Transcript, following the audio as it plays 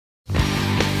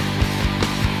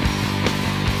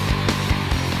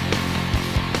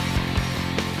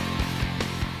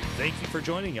Thank you for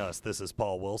joining us. This is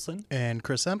Paul Wilson. And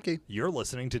Chris Emke. You're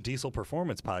listening to Diesel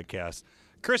Performance Podcast.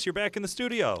 Chris, you're back in the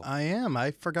studio. I am.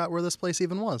 I forgot where this place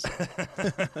even was.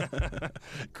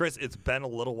 Chris, it's been a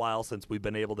little while since we've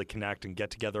been able to connect and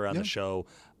get together on the show.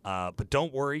 But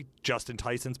don't worry, Justin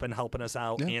Tyson's been helping us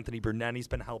out. Anthony Brunetti's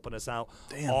been helping us out.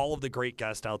 Damn. All of the great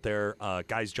guests out there,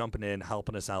 guys jumping in,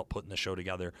 helping us out, putting the show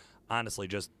together. Honestly,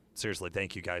 just seriously,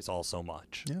 thank you guys all so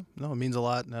much. Yeah, no, it means a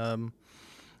lot.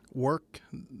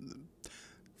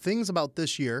 Things about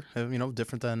this year,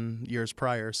 different than years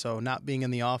prior. So not being in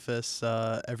the office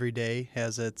every day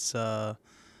has its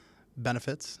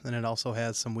benefits, and it also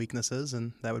has some weaknesses,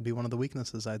 and that would be one of the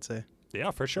weaknesses, I'd say. Yeah,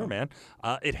 for sure, man.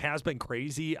 It has been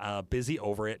crazy busy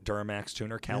over at Duramax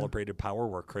Tuner Calibrated Power,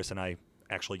 where Chris and I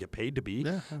actually get paid to be.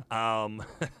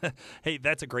 Hey,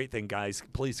 that's a great thing, guys.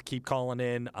 Please keep calling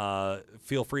in.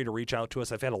 Feel free to reach out to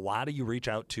us. I've had a lot of you reach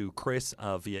out to Chris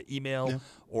via email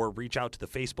or reach out to the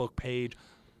Facebook page.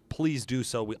 Please do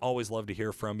so. We always love to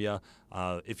hear from you.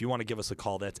 If you want to give us a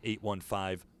call, that's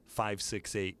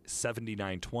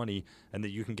 815-568-7920, and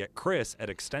then you can get Chris at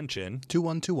extension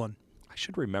 2121. I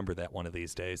should remember that one of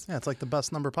these days. Yeah, it's like the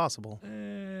best number possible.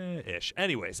 Ish.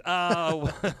 Anyways,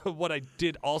 what I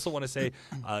did also want to say,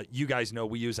 you guys know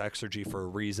we use Exergy for a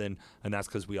reason, and that's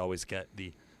because we always get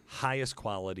the highest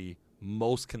quality,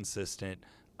 most consistent,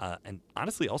 and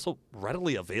honestly also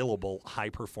readily available high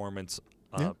performance,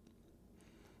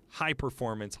 high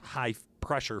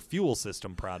pressure fuel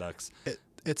system products.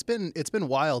 It's been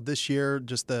wild this year.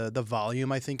 Just the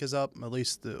volume, I think, is up, at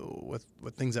least with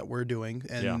things that we're doing.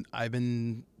 And I've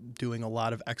been doing a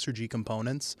lot of Exergy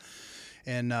components.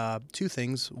 And two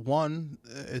things. One,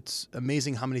 it's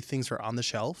amazing how many things are on the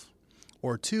shelf.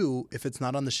 Or two, if it's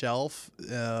not on the shelf,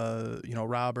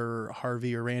 Rob or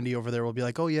Harvey or Randy over there will be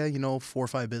like, oh, yeah, 4 or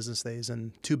 5 business days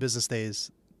and 2 business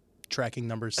days. Tracking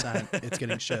numbers sent, it's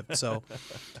getting shipped. So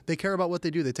they care about what they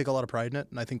do. They take a lot of pride in it,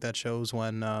 and I think that shows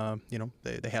when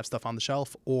they have stuff on the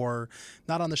shelf or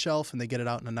not on the shelf, and they get it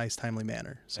out in a nice, timely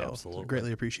manner. So absolutely,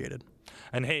 greatly appreciated.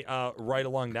 And hey, right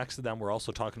along next to them, we're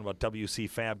also talking about WC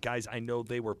Fab. Guys, I know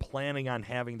they were planning on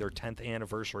having their 10th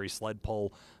anniversary sled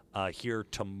pull here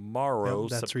tomorrow.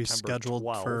 That's September rescheduled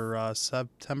 12th. For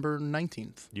September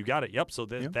 19th. You got it. Yep. So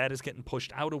that is getting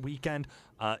pushed out a weekend.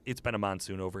 It's been a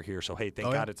monsoon over here. So, hey,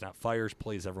 thank God it's not fires.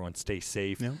 Please, everyone, stay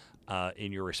safe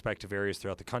in your respective areas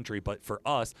throughout the country. But for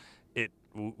us,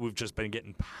 we've just been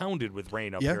getting pounded with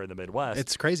rain up here in the Midwest.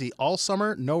 It's crazy. All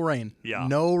summer, no rain. Yeah.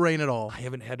 No rain at all. I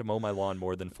haven't had to mow my lawn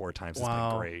more than 4 times. It's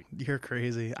been great. You're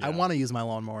crazy. Yeah. I want to use my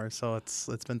lawnmower, so it's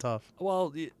been tough.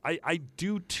 Well, I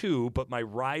do too, but my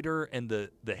rider and the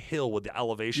hill with the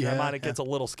elevation I'm on, it gets a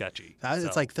little sketchy.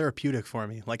 It's like therapeutic for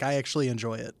me. Like, I actually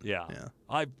enjoy it. Yeah.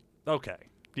 Okay.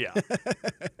 Yeah.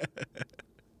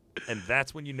 And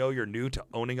that's when you know you're new to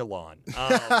owning a lawn.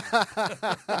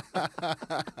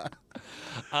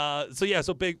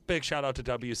 So big shout out to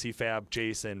WC Fab,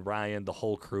 Jason, Ryan, the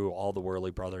whole crew, all the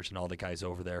Worley brothers, and all the guys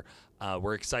over there.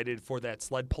 We're excited for that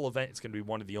sled pull event. It's going to be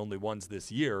one of the only ones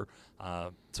this year,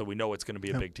 so we know it's going to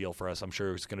be a big deal for us. I'm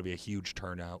sure it's going to be a huge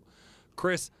turnout.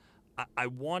 Chris, I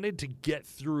wanted to get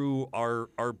through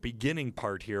our beginning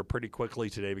part here pretty quickly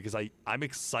today because I'm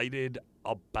excited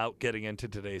about getting into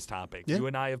today's topic. You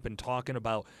and I have been talking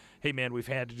about, hey, man, we've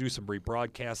had to do some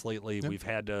rebroadcasts lately. We've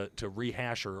had to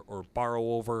rehash or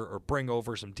borrow over or bring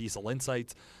over some Diesel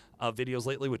Insights videos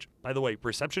lately, which, by the way,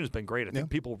 reception has been great. I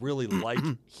think people really like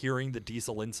hearing the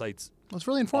Diesel Insights it's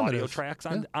really informative. audio tracks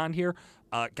on here.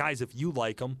 Guys, if you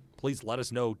like them, please let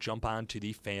us know. Jump on to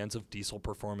the Fans of Diesel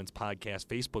Performance Podcast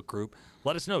Facebook group.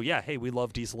 Let us know, hey, we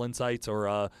love Diesel Insights,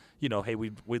 or, hey,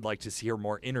 we'd like to hear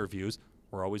more interviews.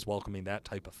 We're always welcoming that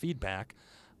type of feedback.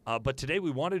 But today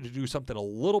we wanted to do something a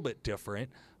little bit different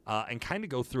and kind of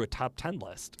go through a top 10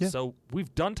 list. Yeah. So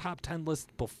we've done top 10 lists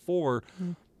before,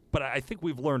 but I think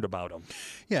we've learned about them.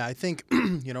 Yeah, I think,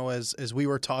 as we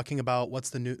were talking about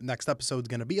what's the next episode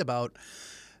going to be about,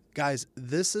 guys,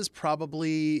 this is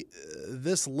probably,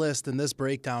 this list and this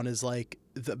breakdown is like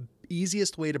the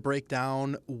easiest way to break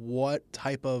down what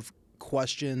type of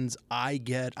questions I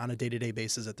get on a day-to-day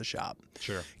basis at the shop.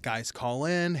 Sure. Guys call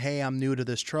in, hey, I'm new to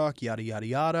this truck, yada, yada,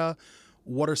 yada.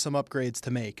 What are some upgrades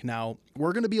to make? Now,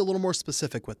 we're going to be a little more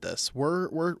specific with this.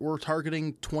 We're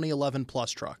targeting 2011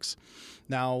 plus trucks.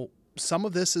 Now, some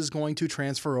of this is going to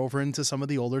transfer over into some of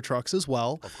the older trucks as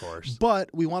well. Of course. But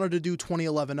we wanted to do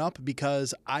 2011 up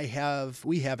because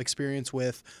we have experience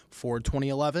with Ford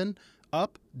 2011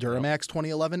 up, Duramax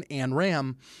 2011, and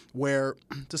Ram, where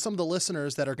to some of the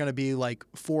listeners that are going to be like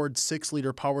Ford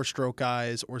 6-liter Power Stroke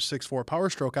guys or 6.4 Power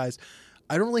Stroke guys,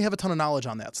 I don't really have a ton of knowledge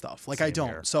on that stuff. Like, Same I don't.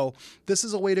 here. So this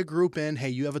is a way to group in, hey,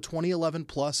 you have a 2011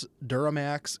 plus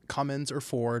Duramax, Cummins, or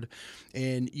Ford,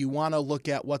 and you want to look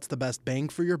at what's the best bang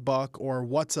for your buck, or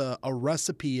what's a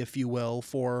recipe, if you will,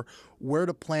 for where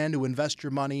to plan to invest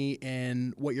your money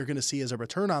and what you're going to see as a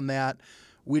return on that.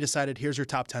 We decided, here's your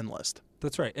top 10 list.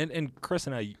 That's right. And Chris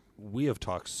and I, we have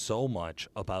talked so much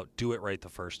about do it right the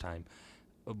first time.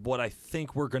 What I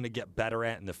think we're going to get better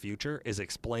at in the future is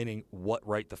explaining what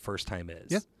right the first time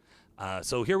is. Yeah.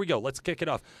 So here we go. Let's kick it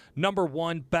off. Number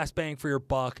one, best bang for your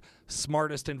buck,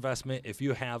 smartest investment. If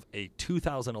you have a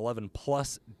 2011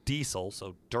 plus diesel,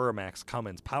 so Duramax,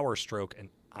 Cummins, Power Stroke, and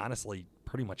honestly,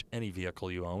 pretty much any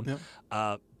vehicle you own,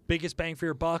 biggest bang for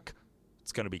your buck,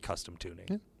 it's going to be custom tuning.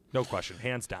 Yeah. No question,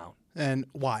 hands down. And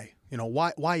why?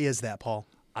 Why is that, Paul?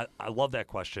 I love that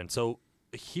question. So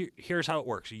here's how it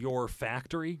works. Your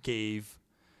factory gave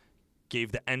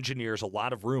the engineers a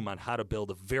lot of room on how to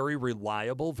build a very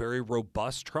reliable, very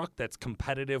robust truck that's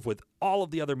competitive with all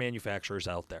of the other manufacturers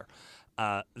out there.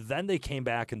 Then they came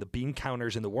back and the bean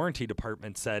counters in the warranty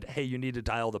department said, hey, you need to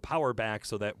dial the power back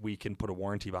so that we can put a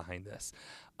warranty behind this.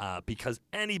 Because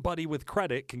anybody with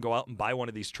credit can go out and buy one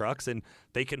of these trucks and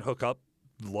they can hook up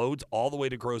loads all the way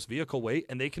to gross vehicle weight,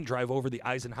 and they can drive over the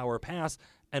Eisenhower Pass,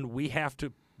 and we as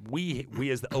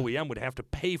the OEM would have to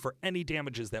pay for any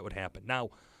damages that would happen. Now,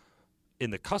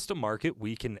 in the custom market,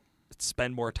 we can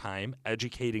spend more time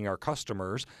educating our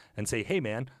customers and say, hey,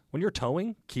 man, when you're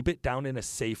towing, keep it down in a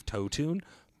safe tow tune,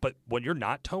 but when you're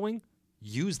not towing,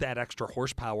 use that extra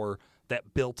horsepower,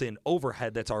 that built-in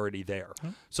overhead that's already there.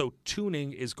 So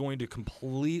tuning is going to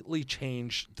completely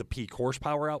change the peak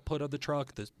horsepower output of the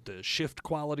truck, the shift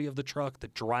quality of the truck, the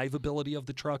drivability of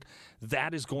the truck.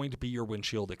 That is going to be your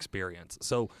windshield experience.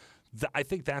 So I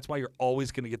think that's why you're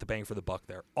always going to get the bang for the buck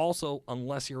there. Also,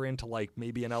 unless you're into like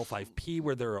maybe an L5P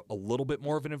where they're a little bit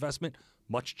more of an investment,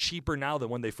 much cheaper now than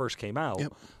when they first came out.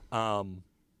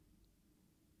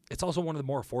 It's also one of the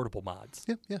more affordable mods.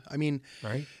 Yeah. I mean,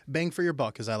 right? Bang for your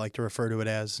buck, as I like to refer to it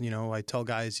as. I tell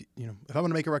guys, if I'm going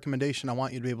to make a recommendation, I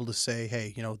want you to be able to say,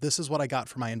 hey, this is what I got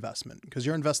for my investment, because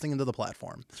you're investing into the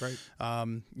platform. That's right.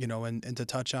 And to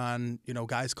touch on,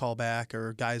 guys call back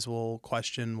or guys will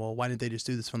question, well, why didn't they just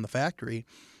do this from the factory?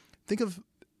 Think of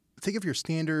your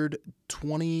standard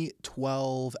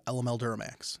 2012 LML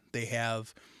Duramax. They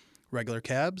have regular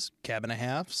cabs, cab and a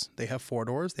halves. They have 4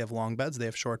 doors. They have long beds. They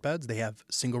have short beds. They have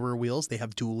single rear wheels. They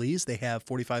have dualies. They have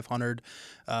 4,500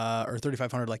 or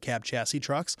 3,500 like cab chassis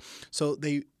trucks. So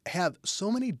they have so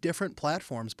many different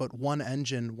platforms, but one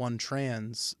engine, one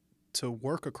trans to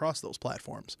work across those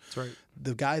platforms. That's right.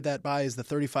 The guy that buys the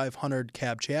 3,500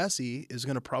 cab chassis is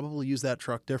going to probably use that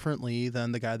truck differently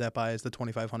than the guy that buys the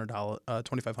 $2,500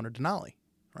 Denali.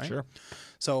 Right? Sure.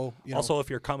 So, also, if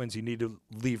you're Cummins, you need to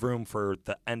leave room for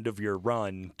the end of your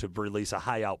run to release a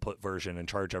high output version and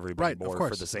charge everybody more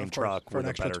for the same truck for with an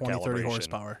extra a better 20, 30 calibration.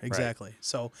 horsepower. Exactly. Right.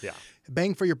 So, yeah.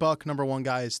 Bang for your buck, number one,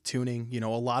 guys, tuning. A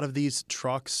lot of these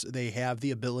trucks, they have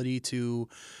the ability to,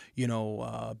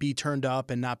 be turned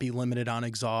up and not be limited on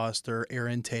exhaust or air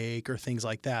intake or things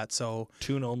like that. So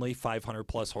tune only, 500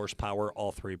 plus horsepower,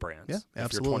 all 3 brands. Yeah, if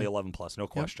absolutely. you're 2011 plus, no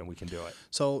question, we can do it.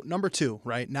 So number 2,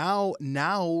 right now,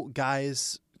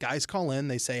 guys call in.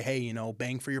 They say, hey,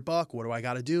 bang for your buck. What do I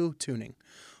got to do? Tuning.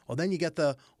 Well, then you get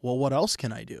what else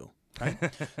can I do? Right.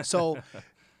 So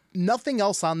nothing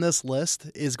else on this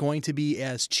list is going to be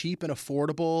as cheap and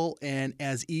affordable and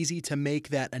as easy to make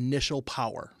that initial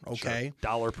power, okay? Sure.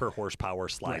 Dollar per horsepower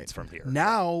slides from here.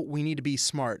 Now we need to be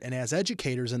smart. And as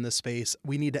educators in this space,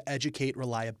 we need to educate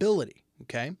reliability,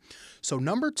 okay? So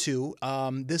number 2,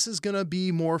 this is going to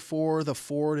be more for the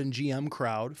Ford and GM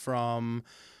crowd from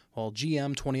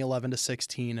GM 2011 to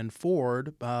 16 and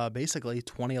Ford basically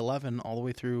 2011 all the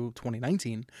way through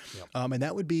 2019. Yep. And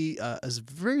that would be a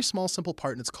very small, simple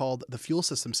part, and it's called the fuel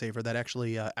system saver that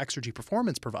actually Exergy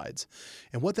Performance provides.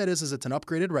 And what that is it's an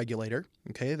upgraded regulator,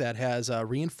 okay, that has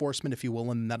reinforcement, if you will,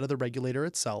 in the nut of the regulator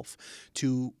itself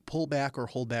to pull back or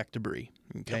hold back debris.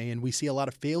 Okay, and we see a lot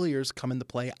of failures come into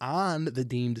play on the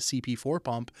deemed CP4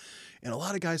 pump. And a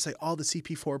lot of guys say, oh, the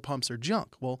CP4 pumps are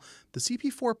junk. Well, the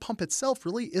CP4 pump itself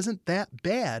really isn't that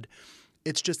bad.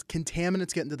 It's just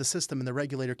contaminants get into the system and the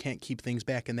regulator can't keep things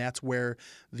back. And that's where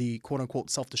the quote-unquote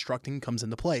self-destructing comes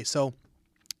into play. So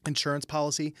insurance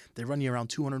policy, they run you around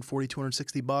 $240,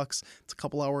 $260. It's a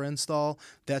couple-hour install.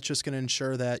 That's just going to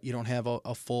ensure that you don't have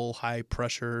a full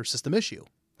high-pressure system issue.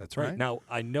 That's right. Now,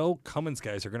 I know Cummins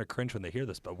guys are going to cringe when they hear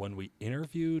this, but when we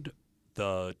interviewed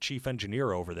the chief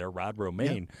engineer over there, Rod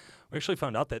Romaine, We actually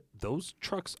found out that those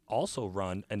trucks also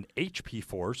run an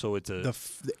HP4, so it's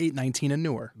The 819 and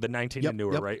newer. the 19 and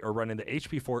newer, right? Or running the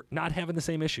HP4, not having the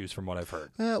same issues from what I've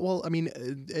heard. Well, I mean,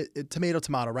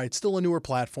 tomato, right? Still a newer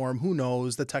platform. Who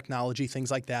knows the technology,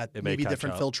 things like that. It may Maybe catch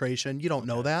different up. filtration. You don't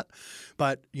know that.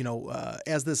 But,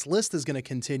 as this list is going to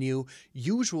continue,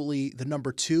 usually the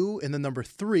number 2 and the number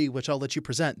 3, which I'll let you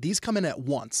present, these come in at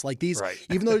once. Like these, Right.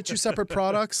 even though they're 2 separate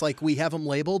products, like we have them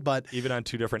labeled, but Even on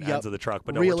 2 different Yep. ends of the truck.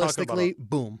 But no, we're talking about realistically,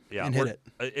 boom, and hit it.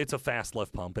 It's a fast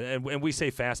lift pump. And when we say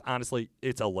fast, honestly,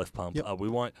 it's a lift pump. Yep. We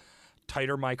want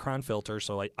tighter micron filter,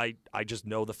 so I just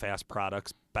know the fast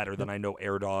products better than I know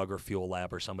AirDog or Fuel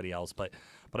Lab or somebody else. But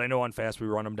I know on fast we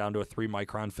run them down to a 3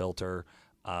 micron filter.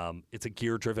 It's a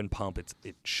gear-driven pump.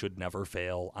 It should never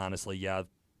fail. Honestly, yeah,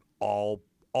 all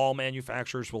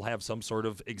manufacturers will have some sort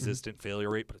of existent failure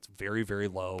rate, but it's very, very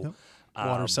low. Yep.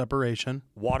 Water separation.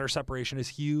 Water separation is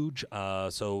huge.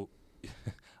 So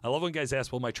I love when guys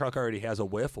ask, well, my truck already has a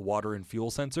WIF, a water and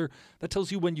fuel sensor. That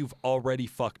tells you when you've already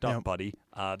fucked up, Yep. buddy.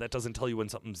 That doesn't tell you when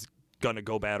something's going to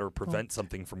go bad or prevent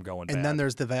something from going bad. And then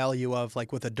there's the value of,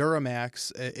 like with a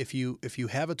Duramax, if you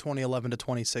have a 2011 to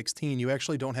 2016, you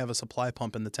actually don't have a supply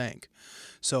pump in the tank.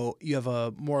 So you have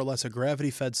a more or less a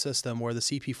gravity-fed system where the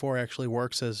CP4 actually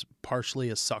works as partially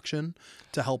a suction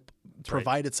to help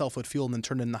provide itself with fuel and then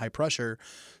turn it into high pressure.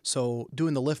 So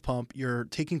doing the lift pump, you're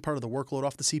taking part of the workload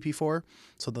off the CP4.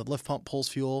 So the lift pump pulls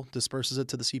fuel, disperses it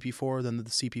to the CP4, then the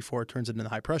CP4 turns it into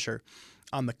high pressure.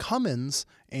 On the Cummins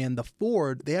and the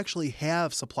Ford, they actually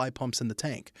have supply pumps in the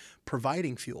tank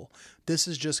providing fuel. This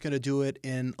is just going to do it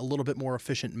in a little bit more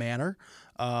efficient manner.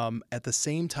 At the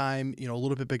same time, a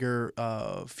little bit bigger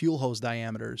fuel hose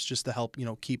diameters just to help,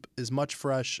 keep as much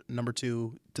fresh, number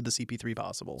 2, to the CP3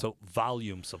 possible. So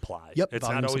volume supply. Yep, It's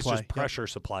volume not always supply. just pressure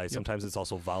supply. Sometimes it's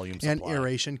also volume And supply.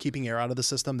 aeration, keeping air out of the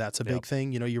system, that's a big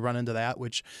thing. You run into that,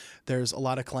 which there's a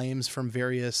lot of claims from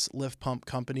various lift pump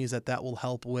companies that will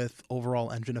help with overall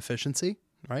engine efficiency,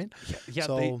 right? Yeah,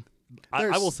 so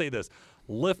I will say this.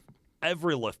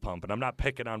 Every lift pump, and I'm not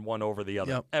picking on one over the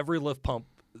other, Yep. every lift pump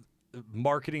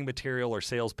marketing material or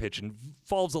sales pitch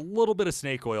involves a little bit of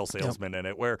snake oil salesman in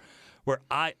it, where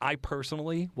I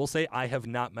personally will say I have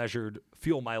not measured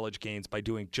fuel mileage gains by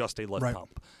doing just a lift Right.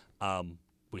 pump.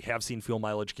 We have seen fuel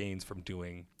mileage gains from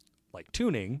doing like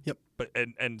tuning, Yep. but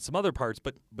and some other parts,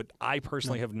 but I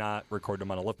personally have not recorded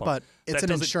them on a lift pump. But it's that an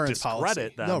doesn't insurance discredit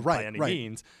policy. them No, by right, any right.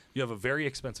 means. You have a very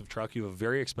expensive truck. You have a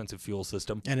very expensive fuel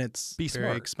system. And it's Be very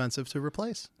smart. expensive to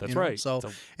replace. That's right. So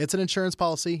So- it's an insurance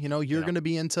policy. You're going to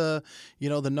be into,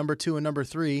 the number 2 and number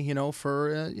 3,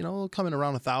 for, coming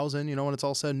around $1,000, when it's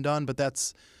all said and done. But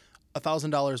that's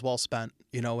 $1,000 well spent,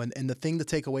 and the thing to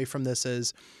take away from this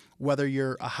is whether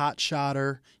you're a hot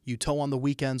shotter, you tow on the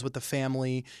weekends with the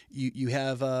family, you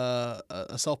have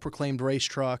a self-proclaimed race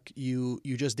truck, you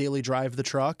just daily drive the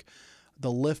truck,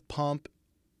 the lift pump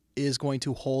is going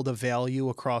to hold a value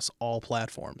across all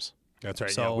platforms. That's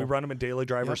right. So- we run them in daily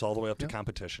drivers Yep. all the way up to Yep.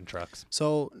 competition trucks.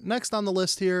 So next on the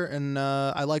list here, and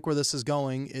I like where this is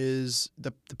going, is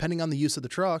depending on the use of the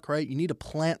truck, right? You need to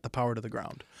plant the power to the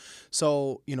ground.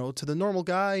 So, to the normal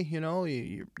guy,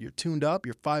 you're tuned up,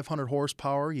 you're 500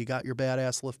 horsepower, you got your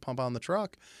badass lift pump on the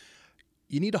truck.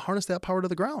 You need to harness that power to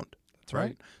the ground. That's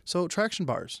right. So traction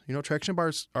bars,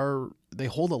 they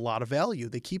hold a lot of value.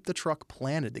 They keep the truck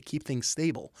planted. They keep things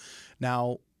stable.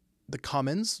 Now, the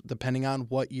Cummins, depending on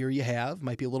what year you have,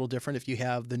 might be a little different. If you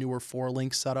have the newer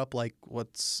 4-link setup, like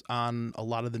what's on a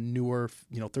lot of the newer,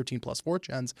 13 plus 4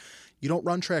 gens, you don't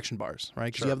run traction bars, right?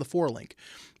 Because Sure. you have the 4-link.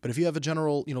 But if you have a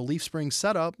general, leaf spring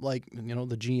setup, like,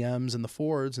 the GMs and the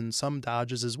Fords and some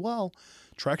Dodges as well,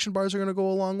 traction bars are going to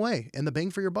go a long way. And the bang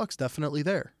for your buck's definitely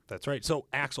there. That's right. So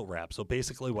axle wrap. So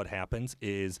basically what happens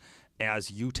is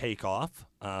as you take off,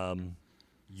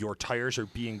 your tires are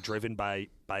being driven by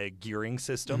a gearing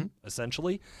system,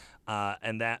 essentially,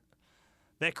 and that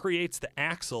creates the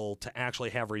axle to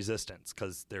actually have resistance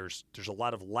because there's a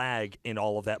lot of lag in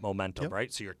all of that momentum, Yep.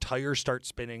 right? So your tires start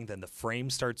spinning, then the frame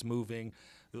starts moving.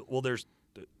 Well, there's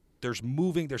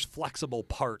flexible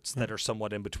parts that are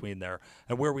somewhat in between there,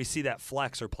 and where we see that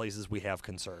flex are places we have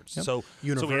concerns. Yep. So we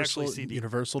Universal, actually see the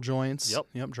universal joints.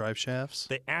 Yep. Drive shafts.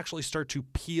 they actually start to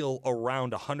peel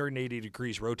around 180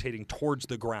 degrees, rotating towards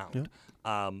the ground.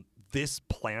 This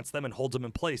plants them and holds them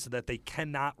in place so that they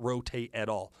cannot rotate at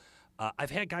all.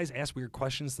 I've had guys ask weird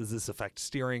questions. Does this affect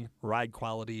steering, ride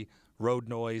quality, road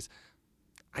noise?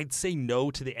 I'd say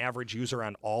no to the average user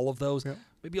on all of those. Yep.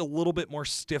 Maybe a little bit more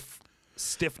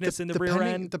stiffness in the rear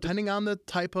end. Depending on the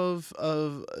type of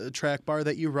track bar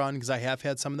that you run, because I have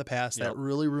had some in the past Yep. that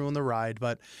really ruin the ride,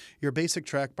 but your basic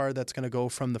track bar that's going to go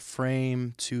from the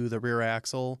frame to the rear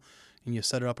axle, and you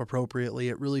set it up appropriately,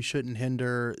 it really shouldn't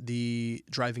hinder the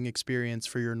driving experience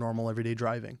for your normal everyday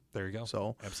driving. There you go.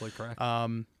 So absolutely correct.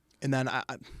 And then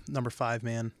number 5,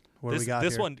 man. What do we got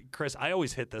this here? one, Chris, I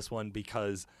always hit this one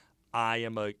because I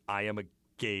am a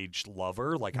gauge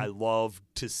lover. Like, I love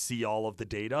to see all of the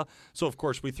data. So, of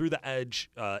course, we threw the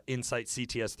Edge Insight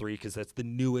CTS3 because that's the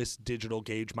newest digital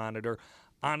gauge monitor.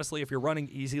 Honestly, if you're running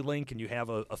EasyLink and you have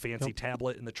a fancy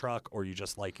tablet in the truck, or you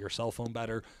just like your cell phone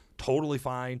better, totally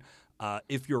fine.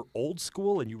 If you're old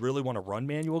school and you really want to run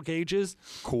manual gauges,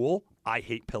 cool. I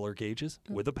hate pillar gauges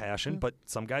with a passion, but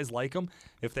some guys like them.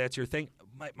 If that's your thing,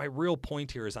 my real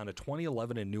point here is on a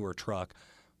 2011 and newer truck,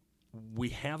 we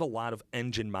have a lot of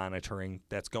engine monitoring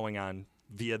that's going on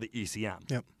via the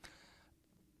ECM. Yep.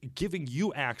 Giving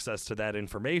you access to that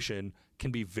information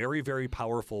can be very, very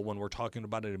powerful when we're talking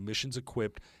about an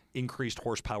emissions-equipped, increased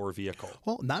horsepower vehicle.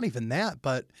 Well, not even that,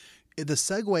 but the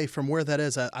segue from where that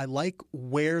is, I like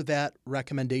where that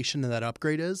recommendation and that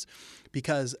upgrade is,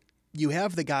 because you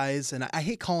have the guys, and I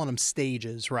hate calling them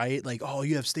stages, right? Like, oh,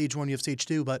 you have stage 1, you have stage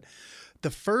 2, but the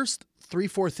first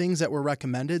 3-4 things that were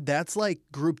recommended, that's like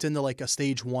grouped into like a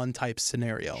stage 1 type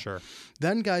scenario. Sure.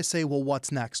 Then guys say, well,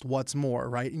 what's next? What's more,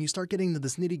 right? And you start getting into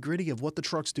this nitty gritty of what the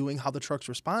truck's doing, how the truck's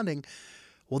responding.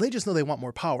 Well, they just know they want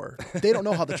more power. They don't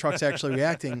know how the truck's actually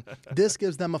reacting. This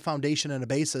gives them a foundation and a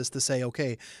basis to say,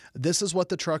 okay, this is what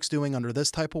the truck's doing under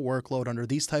this type of workload, under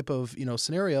these type of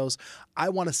scenarios. I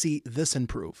want to see this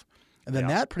improve. And then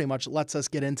that pretty much lets us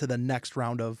get into the next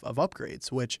round of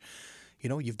upgrades, which,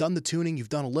 you've done the tuning, you've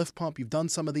done a lift pump, you've done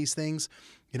some of these things,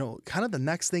 kind of the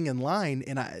next thing in line.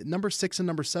 And number 6 and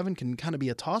number 7 can kind of be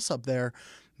a toss-up there.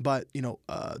 But,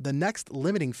 the next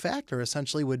limiting factor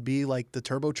essentially would be like the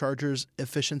turbocharger's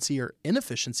efficiency or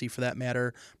inefficiency, for that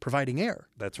matter, providing air.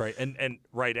 That's right. And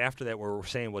right after that, where we're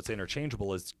saying what's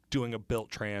interchangeable is doing a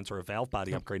built trans or a valve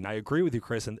body upgrade. And I agree with you,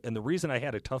 Chris. And the reason I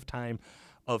had a tough time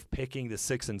of picking the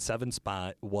 6 and 7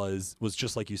 spot was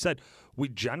just like you said. We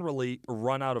generally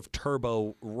run out of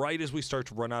turbo right as we start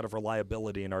to run out of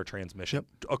reliability in our transmission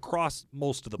across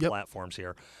most of the platforms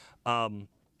here.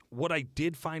 What I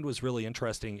did find was really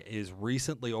interesting is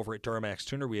recently over at Duramax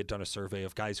Tuner, we had done a survey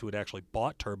of guys who had actually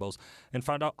bought turbos and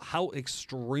found out how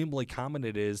extremely common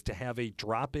it is to have a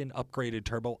drop-in upgraded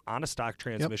turbo on a stock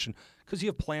transmission because you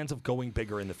have plans of going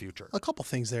bigger in the future. A couple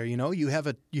things there, you have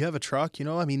a truck,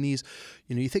 I mean, these,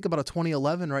 you think about a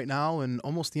 2011 right now and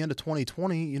almost the end of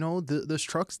 2020, this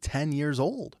truck's 10 years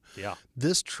old. Yeah.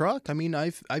 This truck, I mean,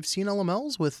 I've seen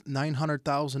LMLs with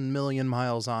 900,000 million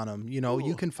miles on them.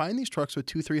 You can find these trucks with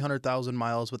 200,000-300,000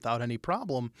 miles without any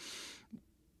problem.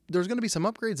 There's going to be some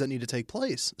upgrades that need to take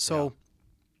place. So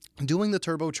doing the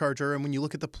turbocharger, and when you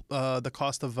look at the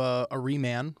cost of a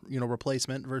reman,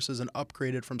 replacement versus an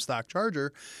upgraded from stock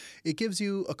charger, it gives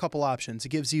you a couple options. It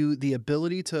gives you the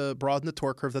ability to broaden the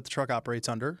torque curve that the truck operates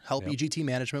under, help EGT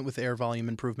management with air volume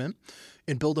improvement,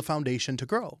 and build a foundation to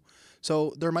grow.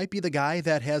 So there might be the guy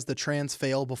that has the trans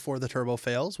fail before the turbo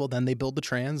fails. Well, then they build the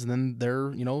trans, and then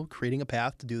they're, creating a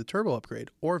path to do the turbo upgrade,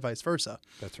 or vice versa.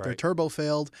 That's right. Their turbo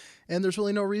failed, and there's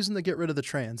really no reason to get rid of the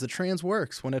trans. The trans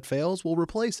works. When it fails, we'll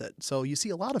replace it. So you see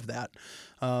a lot of that.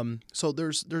 So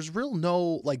there's real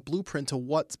no blueprint to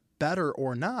what's better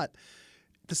or not.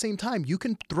 At the same time, you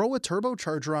can throw a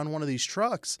turbocharger on one of these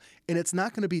trucks, and it's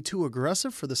not going to be too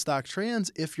aggressive for the stock trans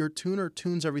if your tuner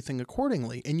tunes everything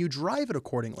accordingly and you drive it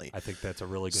accordingly. I think that's a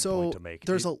really good point to make.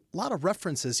 There's a lot of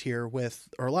references here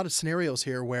or a lot of scenarios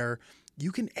here where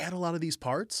you can add a lot of these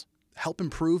parts, help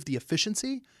improve the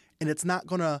efficiency, and it's not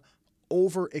going to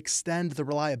overextend the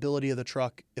reliability of the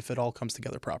truck if it all comes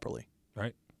together properly.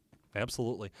 Right.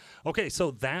 Absolutely. Okay,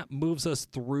 so that moves us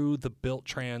through the built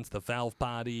trans, the valve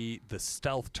body, the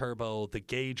stealth turbo, the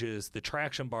gauges, the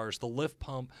traction bars, the lift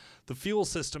pump, the fuel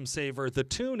system saver, the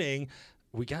tuning.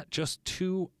 We got just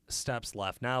 2 steps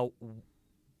left. Now,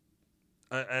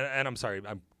 and I'm sorry,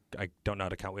 I don't know how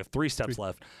to count. We have 3 steps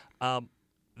left.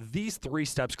 These 3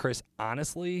 steps, Chris,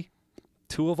 honestly,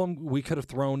 2 of them we could have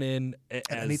thrown in at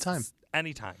any time.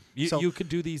 Anytime. You could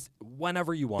do these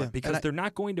whenever you want because they're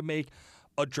not going to make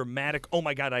a dramatic, oh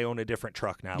my God, I own a different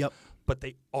truck now. Yep. But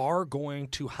they are going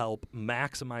to help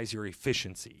maximize your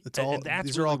efficiency.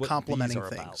 These are all complementing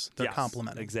things. They're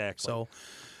complementing. Exactly. So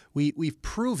we've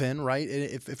proven, right,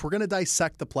 if we're going to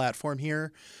dissect the platform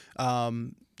here,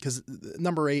 because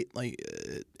number 8,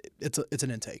 it's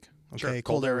an intake. Okay, sure.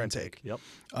 Cold air intake. Yep.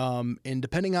 And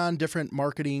depending on different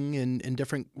marketing and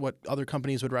different what other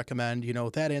companies would recommend,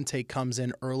 that intake comes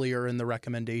in earlier in the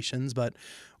recommendations. But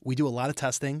we do a lot of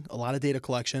testing, a lot of data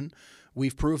collection.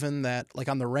 We've proven that, like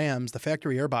on the Rams, the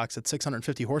factory airbox at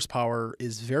 650 horsepower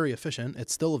is very efficient.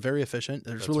 It's still very efficient.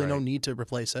 There's really no need to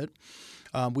replace it.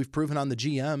 We've proven on the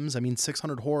GMs, I mean,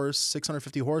 600 horse,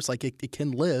 650 horse, like it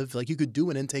can live. Like you could do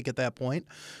an intake at that point,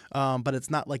 but it's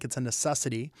not like it's a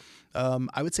necessity.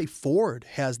 I would say Ford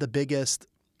has the biggest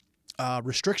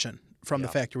restriction from the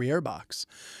factory airbox.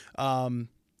 And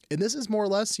this is more or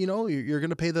less, you know, you're going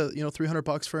to pay the, you know,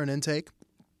 $300 for an intake.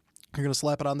 You're going to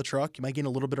slap it on the truck. You might gain a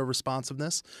little bit of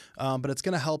responsiveness, but it's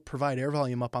going to help provide air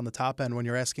volume up on the top end when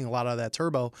you're asking a lot out of that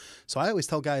turbo. So I always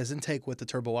tell guys intake with the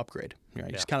turbo upgrade. You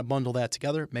just kind of bundle that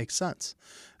together. It makes sense.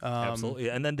 Absolutely.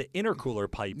 And then the intercooler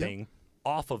piping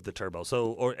off of the turbo.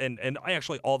 So, and I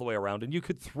actually all the way around. And you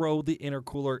could throw the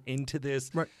intercooler into this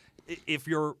if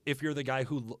you're the guy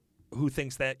who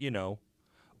thinks that, you know,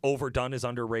 overdone is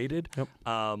underrated.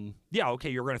 Okay,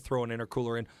 you're going to throw an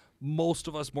intercooler in. Most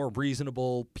of us more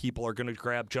reasonable people are going to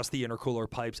grab just the intercooler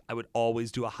pipes. I would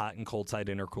always do a hot and cold side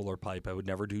intercooler pipe. I would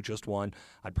never do just one.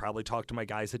 I'd probably talk to my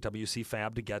guys at WC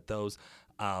Fab to get those.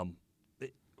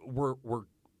 We're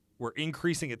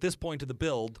increasing at this point of the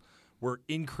build. We're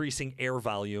increasing air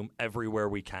volume everywhere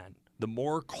we can. The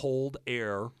more cold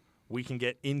air we can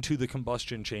get into the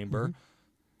combustion chamber,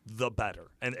 the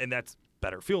better. And that's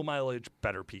better fuel mileage,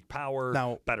 better peak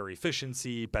power, better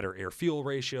efficiency, better air-fuel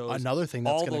ratios. Another thing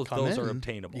that's going to come in, those are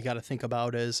obtainable. You got to think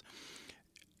about is,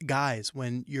 guys,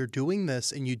 when you're doing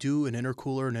this and you do an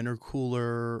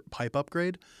intercooler pipe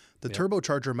upgrade, the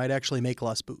turbocharger might actually make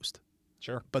less boost.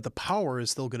 Sure. But the power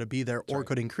is still going to be there or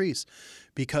could increase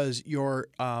because you're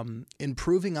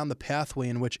improving on the pathway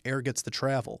in which air gets to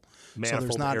travel.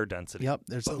 Manifold so there's air density.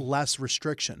 There's less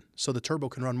restriction. So the turbo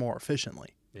can run more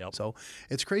efficiently. So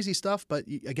it's crazy stuff. But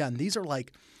again, these are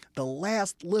like the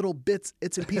last little bits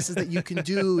and pieces that you can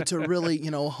do to really,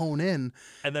 you know, hone in.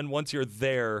 And then once you're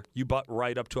there, you butt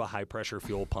right up to a high-pressure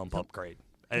fuel pump upgrade.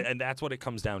 And that's what it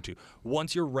comes down to.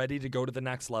 Once you're ready to go to the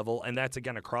next level, and that's,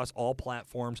 again, across all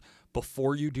platforms,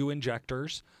 before you do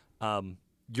injectors,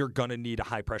 you're going to need a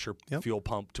high-pressure fuel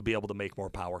pump to be able to make more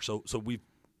power. So we've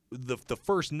the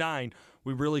first 9,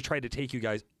 we really tried to take you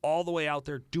guys all the way out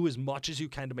there, do as much as you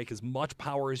can to make as much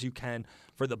power as you can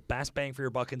for the best bang for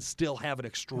your buck and still have an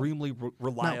extremely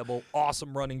reliable,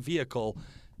 awesome running vehicle.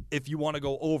 If you want to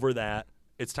go over that,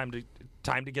 it's time to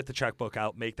get the checkbook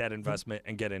out, make that investment,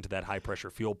 and get into that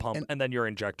high-pressure fuel pump, and then your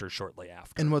injectors shortly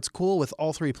after. And what's cool with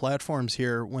all 3 platforms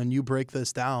here, when you break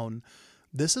this down,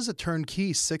 this is a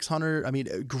turnkey 600. I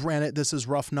mean, granted, this is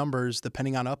rough numbers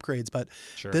depending on upgrades, but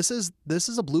this is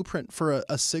a blueprint for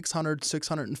a 600,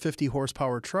 650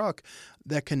 horsepower truck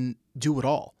that can do it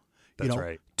all. That's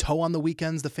right. Tow on the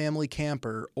weekends the family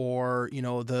camper, or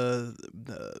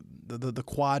the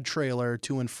quad trailer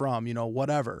to and from,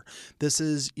 whatever. This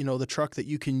is the truck that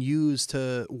you can use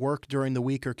to work during the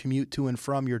week or commute to and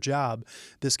from your job.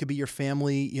 This could be your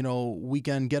family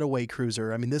weekend getaway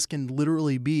cruiser. I mean, this can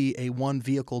literally be a one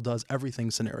vehicle does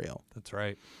everything scenario. That's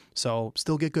right. So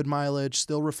still get good mileage,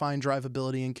 still refine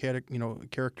drivability and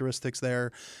characteristics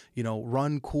there.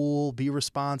 Run cool, be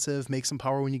responsive, make some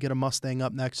power when you get a Mustang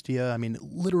up next to you. I mean,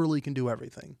 literally can do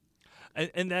everything.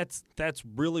 And that's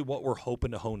really what we're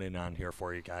hoping to hone in on here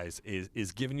for you guys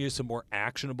is giving you some more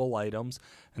actionable items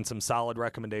and some solid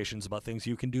recommendations about things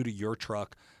you can do to your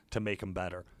truck to make them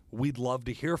better. We'd love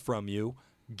to hear from you.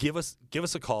 Give us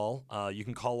a call. You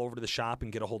can call over to the shop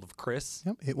and get a hold of Chris.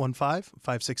 Yep,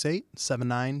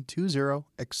 815-568-7920,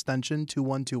 extension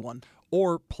 2121.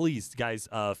 Or please, guys,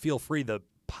 feel free. The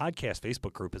podcast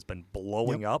Facebook group has been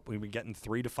blowing up. We've been getting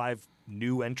 3 to 5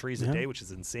 new entries a day, which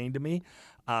is insane to me.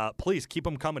 Please keep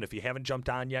them coming. If you haven't jumped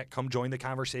on yet, come join the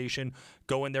conversation.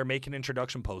 Go in there, make an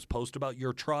introduction post about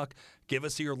your truck. Give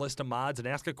us your list of mods and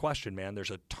ask a question, man.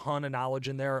 There's a ton of knowledge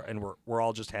in there, and we're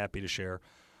all just happy to share.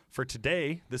 For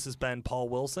today, this has been Paul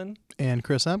Wilson. And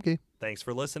Chris Emke. Thanks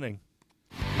for listening.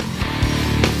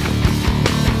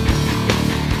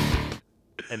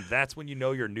 And that's when you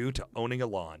know you're new to owning a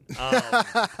lawn.